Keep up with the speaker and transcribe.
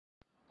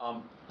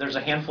There's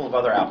a handful of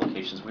other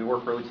applications. We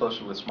work really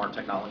closely with Smart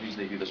Technologies.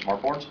 They do the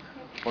smart boards.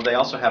 Well, they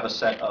also have a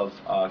set of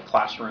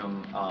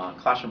classroom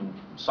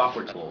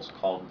software tools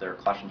called their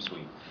Classroom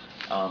Suite.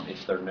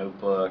 It's their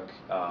notebook,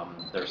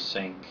 their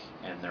sync,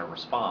 and their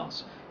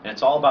response. And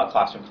it's all about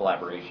classroom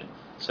collaboration.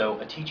 So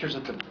a teacher's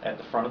at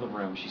the front of the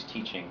room. She's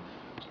teaching.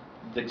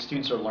 The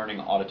students are learning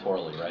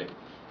auditorily, right?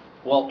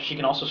 Well, she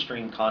can also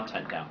stream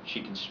content down.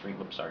 She can stream.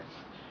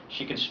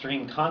 She can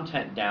stream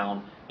content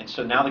down, and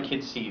so now the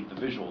kids see the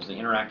visuals, the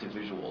interactive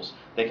visuals.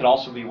 They could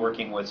also be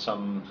working with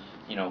some,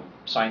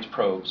 science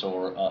probes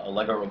or a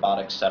Lego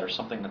robotics set or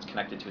something that's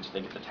connected to it, so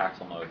they get the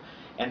tactile mode.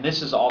 And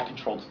this is all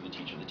controlled through the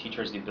teacher. The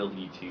teacher has the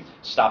ability to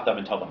stop them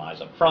and tell them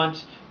eyes up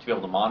front, to be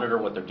able to monitor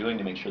what they're doing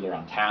to make sure they're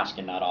on task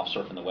and not off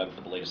surfing the web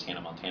for the latest Hannah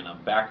Montana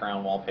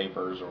background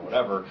wallpapers or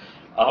whatever.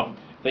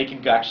 They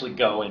can actually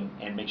go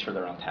and make sure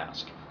they're on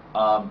task.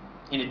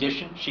 In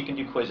addition, she can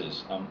do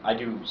quizzes. I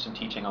do some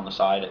teaching on the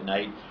side at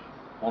night.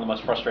 One of the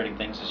most frustrating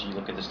things is you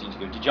look at the students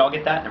and go, "Did y'all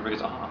get that?" And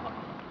everybody goes,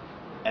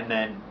 and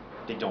then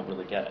they don't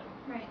really get it.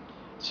 Right.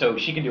 So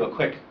she can do a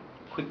quick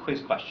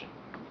quiz question,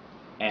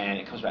 and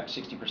it comes back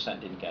 60%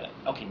 didn't get it.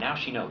 Okay, now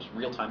she knows,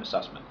 real-time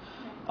assessment.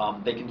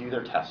 They can do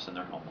their tests and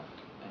their homework,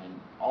 and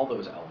all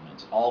those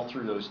elements, all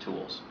through those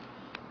tools.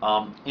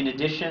 In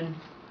addition,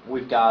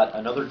 we've got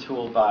another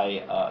tool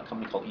by a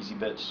company called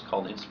EasyBits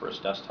called Inspirus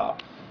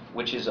Desktop,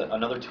 which is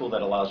another tool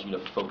that allows you to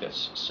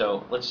focus.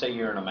 So let's say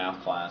you're in a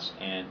math class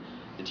and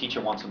the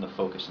teacher wants them to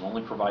focus and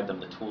only provide them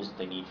the tools that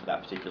they need for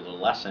that particular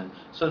lesson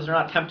so that they're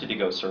not tempted to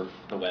go surf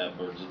the web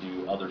or to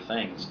do other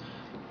things.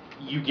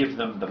 You give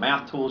them the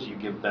math tools, you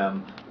give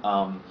them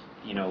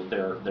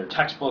their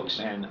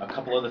textbooks and a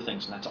couple other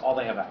things, and that's all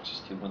they have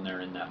access to when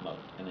they're in that mode.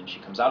 And then she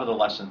comes out of the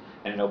lesson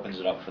and it opens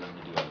it up for them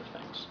to do other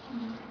things.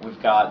 Mm-hmm.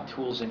 We've got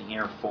tools in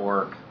here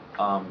for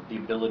the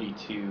ability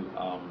to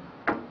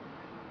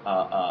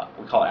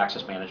we call it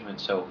access management,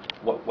 so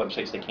what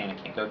websites they can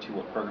and can't go to,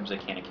 what programs they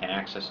can and can't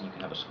access, and you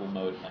can have a school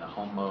mode and a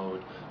home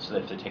mode, so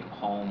that if they take them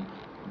home,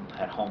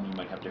 at home you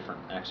might have different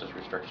access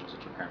restrictions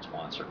that your parents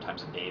want, certain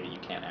times of day that you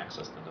can't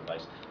access the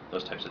device,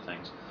 those types of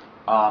things.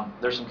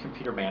 There's some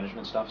computer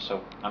management stuff,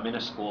 so I'm in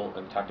a school,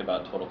 I've talked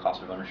about total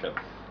cost of ownership.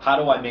 How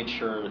do I make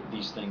sure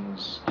these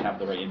things have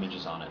the right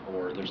images on it,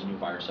 or there's a new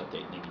virus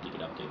update and they need to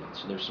get updated?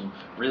 So there's some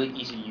really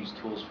easy to use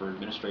tools for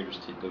administrators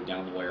to go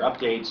down the wire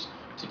updates,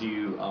 to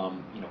do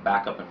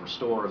backup and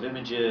restore of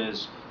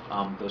images,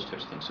 those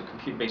types of things. So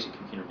basic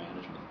computer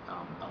management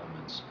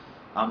elements.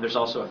 There's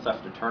also a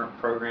theft deterrent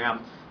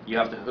program. You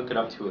have to hook it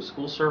up to a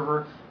school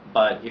server,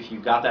 but if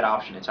you've got that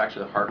option, it's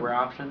actually the hardware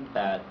option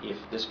that if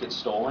this gets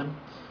stolen,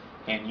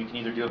 and you can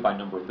either do it by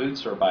number of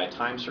boots or by a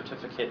time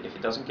certificate. If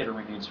it doesn't get a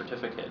renewed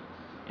certificate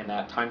in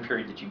that time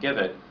period that you give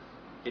it,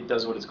 it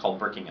does what is called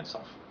bricking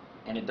itself.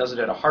 And it does it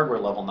at a hardware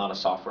level, not a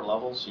software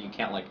level, so you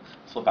can't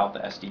flip out the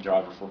SD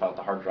drive or flip out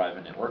the hard drive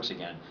and it works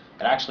again.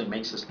 It actually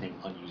makes this thing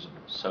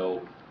unusable.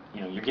 So,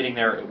 you're getting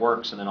there, it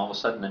works, and then all of a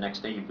sudden the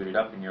next day you boot it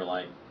up and you're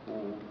like,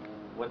 well,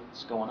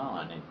 what's going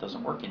on? It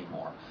doesn't work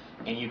anymore.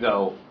 And you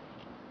go,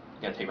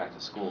 you gotta take it back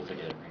to school to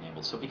get it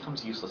enabled. So it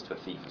becomes useless to a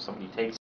thief. If somebody takes